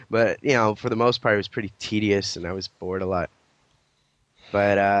times. But for the most part, it was pretty tedious, and I was bored a lot.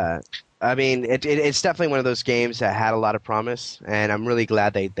 But I mean, it's definitely one of those games that had a lot of promise, and I'm really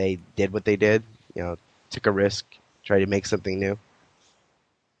glad they did what they did. You know, took a risk, tried to make something new.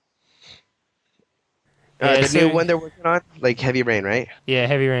 Yeah, The new one they're working on, like Heavy Rain, right? Yeah,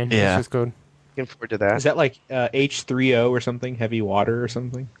 Heavy Rain. Yeah. Which is good. Looking forward to that. Is that like H3O or something? Heavy water or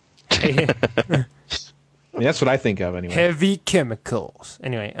something? I mean, that's what I think of anyway. Heavy chemicals.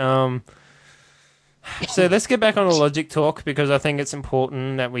 Anyway, so let's get back on the logic talk because I think it's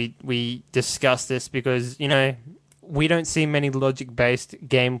important that we discuss this because, you know, we don't see many logic-based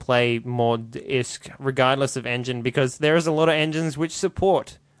gameplay mod-esque regardless of engine because there is a lot of engines which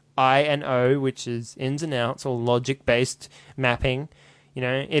support I and O, which is ins and outs or logic-based mapping. You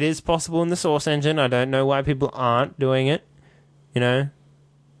know, it is possible in the Source engine. I don't know why people aren't doing it. You know,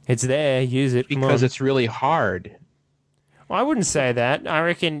 it's there. Use it. Come Because on. it's really hard. Well, I wouldn't say that. I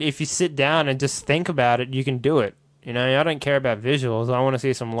reckon if you sit down and just think about it, you can do it. You know, I don't care about visuals. I want to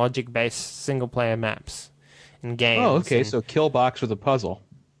see some logic-based single-player maps and games. Oh, okay. and- So Killbox with a puzzle.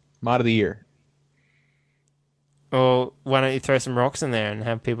 Mod of the year. Or why don't you throw some rocks in there and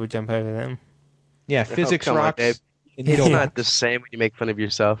have people jump over them? Yeah, physics come on, rocks. Dave. in It's Killbox. not the same when you make fun of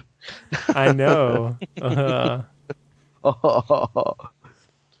yourself. I know.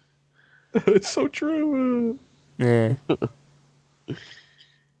 It's so true. Yeah.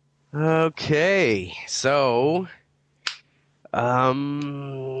 Okay, so, you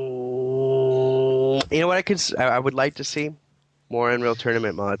know what I would like to see more Unreal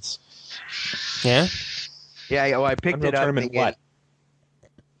Tournament mods. Yeah? Yeah, well, I picked Unreal it up. Tournament thinking- what?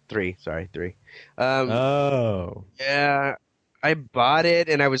 3, sorry, 3. Oh. Yeah, I bought it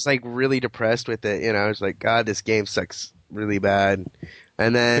and I was like really depressed with it. You know, I was like, God, this game sucks really bad.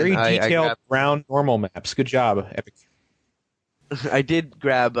 And then Very I detailed round normal maps. Good job, Epic. I did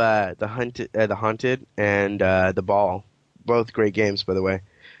grab the Haunted and the Ball, both great games, by the way.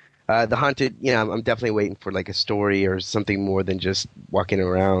 The Haunted, you know, I'm definitely waiting for like a story or something more than just walking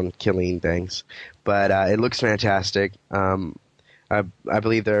around killing things. But it looks fantastic. I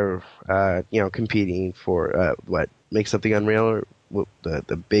believe they're you know, competing for what, Make Something Unreal, or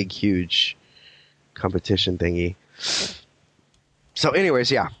the big huge competition thingy. So, anyways,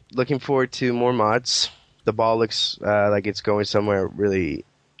 yeah, looking forward to more mods. The Ball looks like it's going somewhere really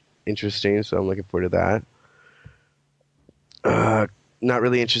interesting, so I'm looking forward to that. Not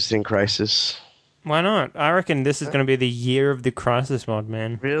really interested in Crisis. Why not? I reckon this is going to be the year of the Crisis mod,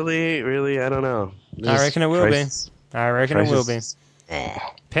 man. Really, I don't know. I reckon it will be. Crisis. I reckon it will be. Crisis.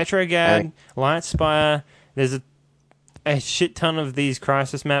 Petrogad, Lightspire, there's a shit ton of these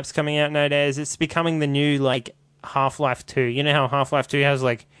Crisis maps coming out nowadays. It's becoming the new, like, Half-Life 2. You know how Half-Life 2 has,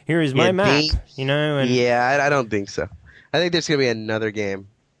 like, here is my Yeah, map, you know? And Yeah, I don't think so. I think there's gonna be another game,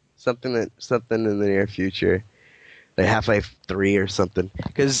 something in the near future, like Half-Life 3 or something.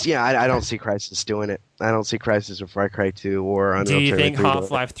 Because I don't see Crisis doing it. I don't see Crisis or Far Cry 2 or Unreal do you Tournament think 3 doing it.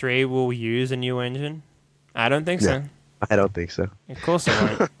 Half-Life 3 will use a new engine? I don't think so. I don't think so. Of course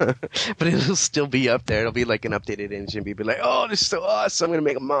it won't. But it'll still be up there. It'll be like an updated engine. People be like, "Oh, this is so awesome! I'm gonna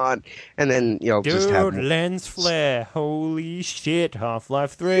make a mod," and then just have Dude, lens flare. Holy shit.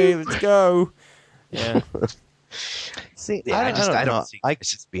 Half-Life 3, let's go. Yeah. See, Yeah, I don't know. see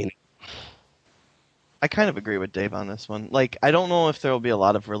Crisis being. I kind of agree with Dave on this one. Like, I don't know if there will be a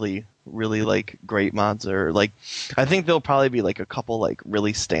lot of really, really like great mods or like. I think there'll probably be like a couple like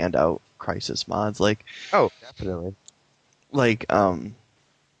really standout Crisis mods. Like, Oh, definitely. I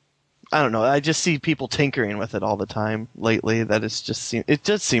don't know. I just see people tinkering with it all the time lately. That it's just it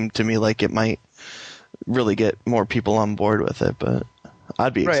just seemed to me like it might really get more people on board with it. But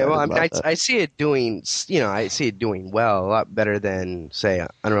I'd be excited Right. Well, I about mean, that. I see it doing. I see it doing well, a lot better than say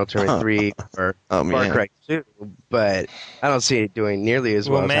Unreal Tournament 3 or Oh, Far man. Cry 2. But I don't see it doing nearly as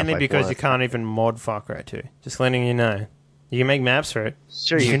well. Well, as mainly Half-Life because 1. you can't even mod Far Cry 2. Just letting you know. You can make maps for it.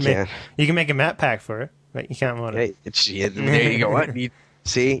 Sure, you can. can. You can make a map pack for it, but you can't mod it. Hey, there you go. What?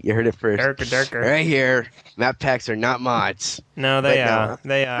 See, you heard it first. Durka. Right here, map packs are not mods. No, they But no. are.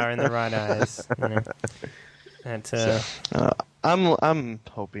 They are in the right eyes. You know. And, I'm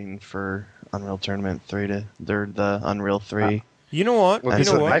hoping for Unreal Tournament 3 the Unreal 3. you know what? Well, You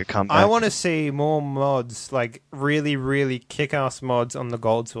know so what? make a comeback. I want to see more mods, like really, really kick-ass mods on the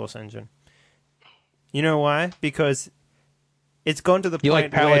Gold Source engine. You know why? Because it's gone to the You point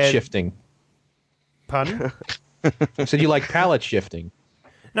like palette where... shifting. Pardon? I said you like palette shifting.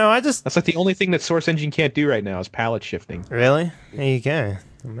 No, I just... That's like the only thing that Source Engine can't do right now is palette shifting. Really? There you go.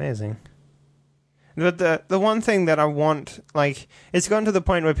 Amazing. But the one thing that I want, like, it's gone to the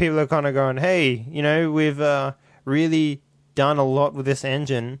point where people are kind of going, hey, you know, we've really done a lot with this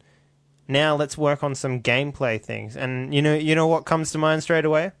engine. Now let's work on some gameplay things. And you know what comes to mind straight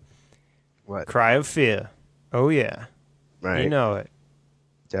away? What? Cry of Fear. Oh yeah, Right. you know it.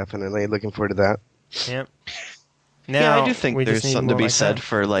 Definitely looking forward to that. Yep. Yeah, Now, I do think we there's just need something to more be like said that.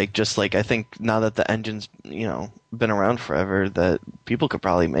 for like just like I think now that the engine's been around forever, that people could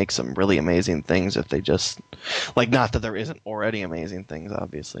probably make some really amazing things if they just like, not that there isn't already amazing things,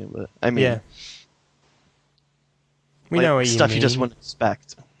 obviously, but I mean, Yeah. We like, know what you stuff mean. you just wouldn't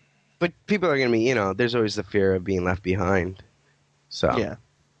expect. But people are going to be, there's always the fear of being left behind. So Yeah,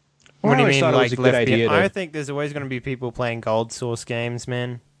 What do you always mean, thought it was like a good left idea behind? to- I think there's always going to be people playing gold source games,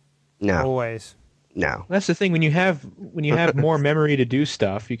 man. no, Always. no. That's the thing. When you have more memory to do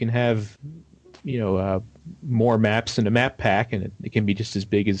stuff, you can have more maps in a map pack, and it can be just as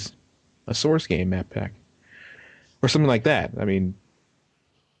big as a source game map pack or something like that. I mean,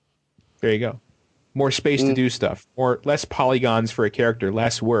 there you go. More space to do stuff, or less polygons for a character,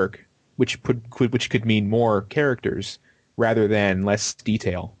 less work, which could mean more characters rather than less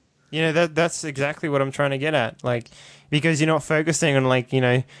detail. That's exactly what I'm trying to get at. Like, because you're not focusing on, like,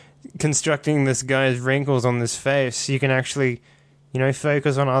 constructing this guy's wrinkles on this face. You can actually,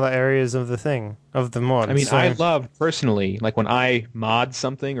 focus on other areas of the mod. I mean, So- I love personally, like when I mod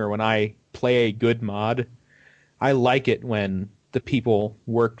something or when I play a good mod, I like it when the people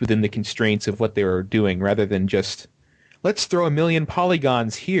worked within the constraints of what they were doing rather than just, let's throw 1 million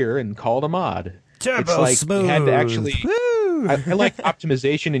polygons here and call it a mod. Turbo It's like smooth. you had to actually. Woo! I like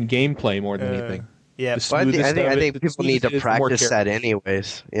optimization and gameplay more than anything. Yeah. The But I smoothest think of it- think the people need smoothest it to is, the more practice that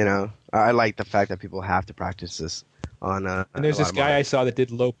characters. anyways. I like the fact that people have to practice this on. And there's this guy I saw that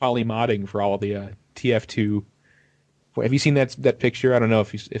did low poly modding for all the TF2. Have you seen that picture? I don't know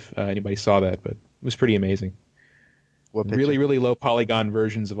if anybody saw that, but it was pretty amazing. Really, really low polygon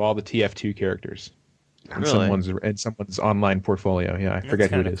versions of all the TF2 characters in Really? someone's online portfolio. Yeah, I forget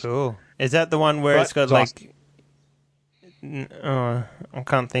who it That's is. kinda cool. Is that the one where But it's got it's like? I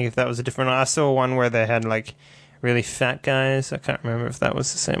can't think if that was a different one. I saw one where they had like really fat guys. I can't remember if that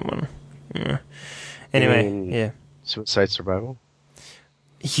was the same one. Yeah. Anyway, yeah. Suicide Survival.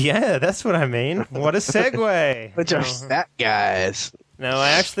 Yeah, that's what I mean. What a segue. Bunch of fat guys. No,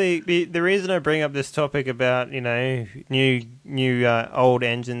 I actually the reason I bring up this topic about new old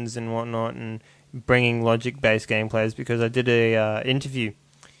engines and whatnot and bringing logic-based gameplay is because I did a interview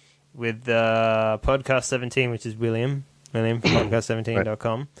with Podcast 17, which is William from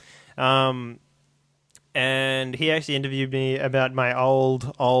podcast17.com. And he actually interviewed me about my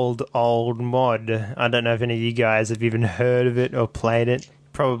old mod. I don't know if any of you guys have even heard of it or played it.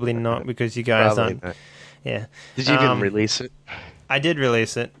 Probably not, because you guys Probably aren't. not. Yeah. Did you even release it? I did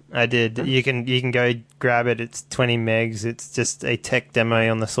release it. I did. You can go grab it. It's 20 megs. It's just a tech demo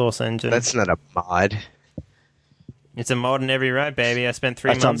on the Source engine. That's not a mod. It's a mod in every right, baby. I spent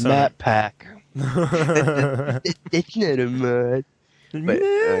 3 that's a months on map pack. It's not a mod. But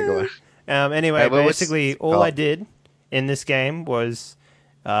go on. Anyway, Well, what's basically, it all called? I did in this game was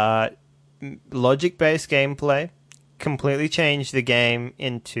logic-based gameplay, completely changed the game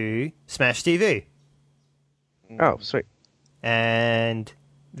into Smash TV. Oh, sweet. And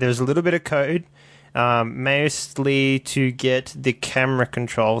there's a little bit of code, mostly to get the camera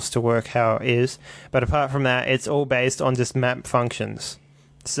controls to work how it is. But apart from that, it's all based on just map functions.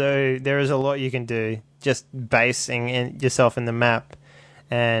 So there is a lot you can do just basing yourself in the map.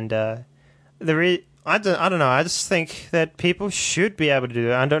 And I don't know. I just think that people should be able to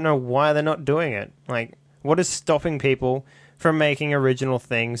do it. I don't know why they're not doing it. Like, what is stopping people from making original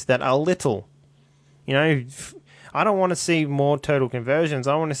things that are little? I don't want to see more total conversions.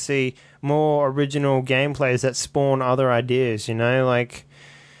 I want to see more original gameplays that spawn other ideas, Like,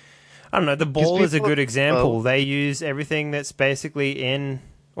 I don't know, the ball is a good example. They use everything that's basically in...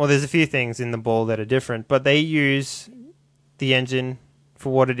 Well, there's a few things in the ball that are different, but they use the engine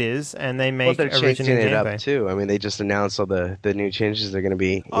for what it is, and they make They're original changing it gameplay. up too. I mean, they just announced all the new changes they're going to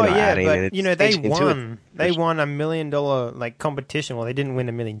be but adding. and it's they changing into won. it. They won $1 million like competition. Well, they didn't win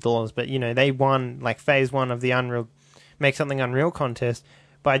 $1 million, but they won like phase 1 of the Unreal, Make Something Unreal contest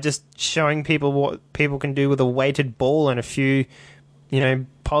by just showing people what people can do with a weighted ball and a few,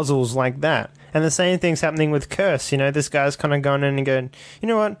 puzzles like that. And the same thing's happening with Curse. This guy's kind of going in and going, you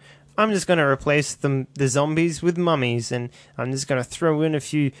know what? I'm just going to replace the zombies with mummies, and I'm just going to throw in a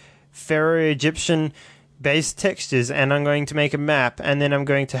few Pharaoh-Egyptian-based textures, and I'm going to make a map, and then I'm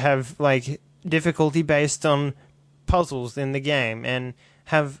going to have, like, difficulty based on puzzles in the game, and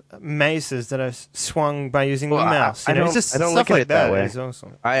have maces that are swung by using the mouse. I don't It's just look stuff at like it that way. It's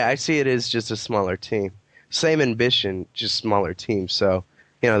awesome. I see it as just a smaller team. Same ambition, just smaller team. So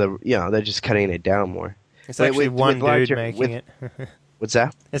they're just cutting it down more. It's Wait, actually with one dude larger- making it. What's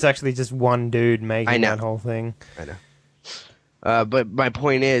that? It's actually just one dude I making know. that whole thing. I know. But my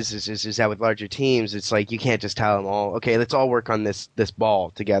point is that with larger teams, it's like you can't just tell them all, okay, let's all work on this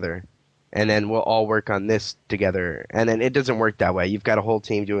ball together, and then we'll all work on this together, and then it doesn't work that way. You've got a whole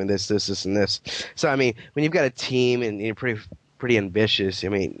team doing this, and this. So I mean, when you've got a team and you're pretty ambitious, I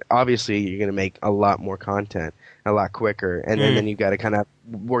mean, obviously you're going to make a lot more content a lot quicker, and then you've got to kind of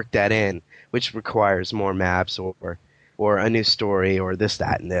work that in, which requires more maps or a new story or this,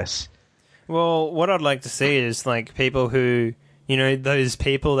 that, and this. Well, what I'd like to see is like people who, those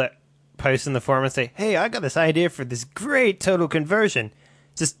people that post in the forum and say, "Hey, I got this idea for this great total conversion."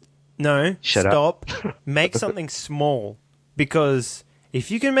 Just stop. Make something small, because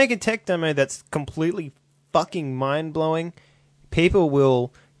if you can make a tech demo that's completely fucking mind blowing, people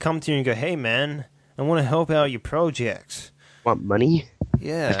will come to you and go, "Hey, man, I want to help out your projects." Want money?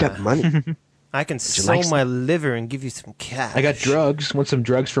 Yeah, I've got money. I can sell my liver and give you some cash. I got drugs. Want some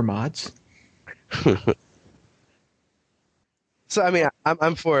drugs for mods? So I mean,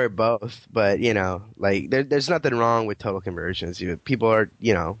 I'm for both, but like there's nothing wrong with total conversions. People are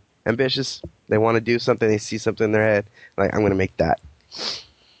ambitious. They want to do something. They see something in their head. Like, I'm going to make that.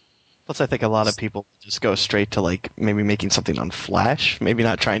 Plus, I think a lot of people just go straight to like maybe making something on Flash, maybe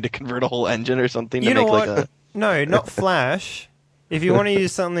not trying to convert a whole engine or something. You know what? Like No, not Flash. If you want to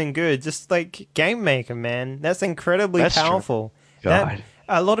use something good, just like Game Maker, man. That's incredibly powerful. God.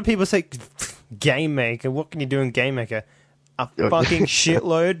 A lot of people say, Game Maker, what can you do in Game Maker? A fucking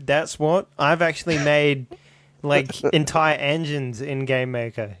shitload. That's what. I've actually made like entire engines in Game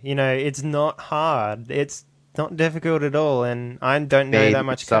Maker. It's not hard. It's not difficult at all, and I don't know that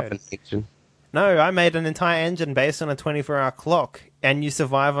much code. No, I made an entire engine based on a 24-hour clock, and you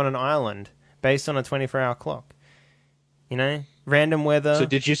survive on an island based on a 24-hour clock. Random weather. So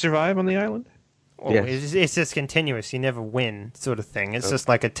did you survive on the island? Oh, yes. It's just continuous. You never win, sort of thing. It's just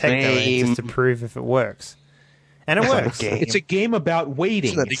like a tech demo just to prove if it works. And it works. It's a game about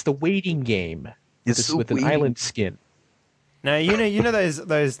waiting. It's the waiting game. It's with an island skin. Now you know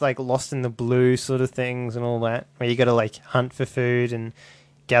those like Lost in the Blue sort of things and all that, where you got to like hunt for food and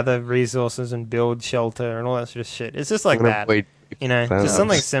gather resources and build shelter and all that sort of shit. It's just like that. Just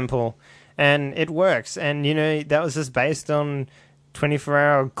something simple, and it works. And that was just based on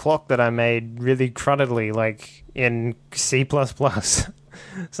 24-hour clock that I made really cruddily, like in C++.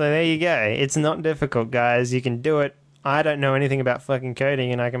 So there you go. It's not difficult, guys. You can do it. I don't know anything about fucking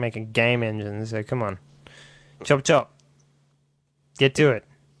coding, and I can make a game engine. So come on, chop chop. Get to it,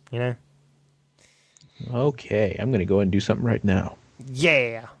 Okay, I'm going to go and do something right now.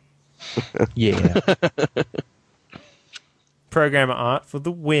 Yeah. Yeah. Programmer art for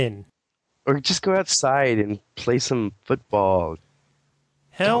the win. Or just go outside and play some football.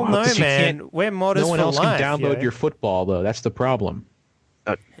 Hell no, man. We're modders for life. No one else can download your football, though. That's the problem.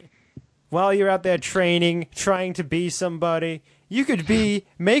 While you're out there training, trying to be somebody, you could be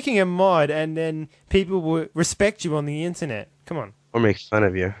making a mod, and then people will respect you on the internet. Come on. Or make fun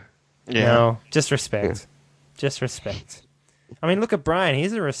of you. Yeah. No, just respect. Yeah. Just respect. I mean, look at Brian.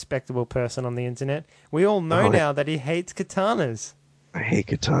 He's a respectable person on the internet. We all know now that he hates katanas. I hate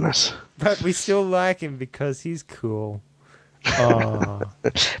katanas. But we still like him because he's cool. Oh.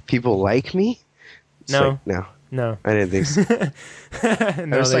 People like me? No. No. I didn't think so.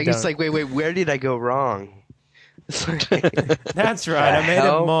 It's like, wait, where did I go wrong? It's like, that's right. I made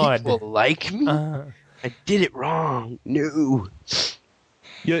a mod. People like me? I did it wrong. No.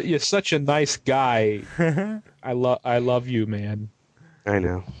 You're such a nice guy. I love you, man. I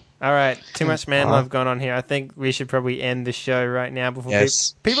know. All right, too much man love going on here. I think we should probably end the show right now before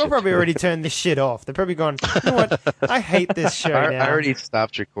yes. people probably already turned this shit off. They're probably going, you know what? I hate this show now. I already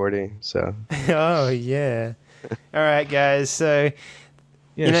stopped recording, so. Oh, yeah. All right, guys. So,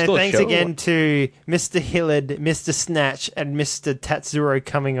 thanks again to Mr. Hillard, Mr. Snatch, and Mr. Tatsuro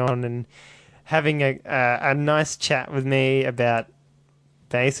coming on and having a nice chat with me about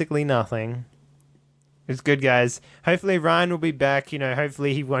basically nothing. It was good, guys. Hopefully Ryan will be back.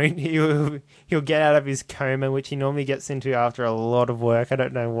 Hopefully he won't. He'll get out of his coma, which he normally gets into after a lot of work. I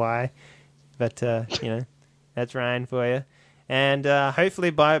don't know why, but that's Ryan for you. And hopefully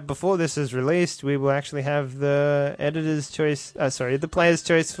before this is released, we will actually have the editor's choice. The player's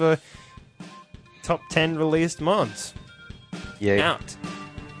choice for top 10 released mods. Yeah. Out.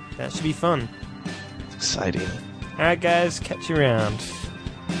 That should be fun. It's exciting. All right, guys. Catch you around.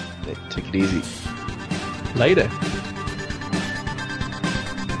 Take it easy. Later.